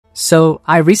So,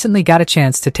 I recently got a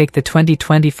chance to take the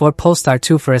 2024 Polestar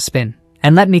 2 for a spin,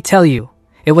 and let me tell you,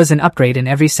 it was an upgrade in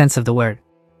every sense of the word.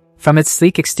 From its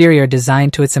sleek exterior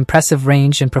design to its impressive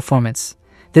range and performance,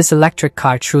 this electric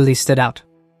car truly stood out.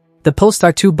 The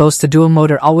Polestar 2 boasts a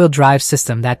dual-motor all-wheel drive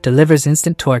system that delivers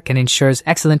instant torque and ensures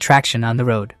excellent traction on the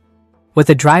road. With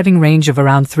a driving range of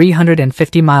around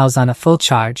 350 miles on a full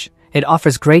charge, it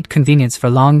offers great convenience for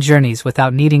long journeys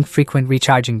without needing frequent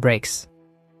recharging breaks.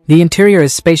 The interior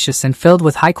is spacious and filled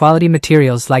with high-quality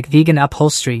materials like vegan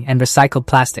upholstery and recycled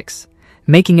plastics,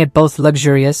 making it both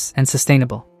luxurious and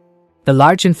sustainable. The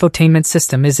large infotainment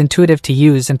system is intuitive to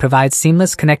use and provides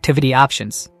seamless connectivity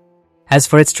options. As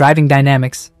for its driving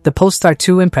dynamics, the Polestar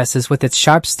 2 impresses with its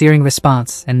sharp steering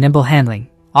response and nimble handling,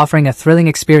 offering a thrilling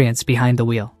experience behind the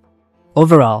wheel.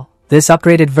 Overall, this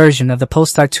upgraded version of the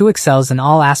Polestar 2 excels in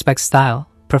all aspects: style,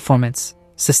 performance,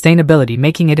 sustainability,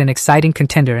 making it an exciting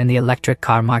contender in the electric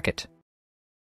car market.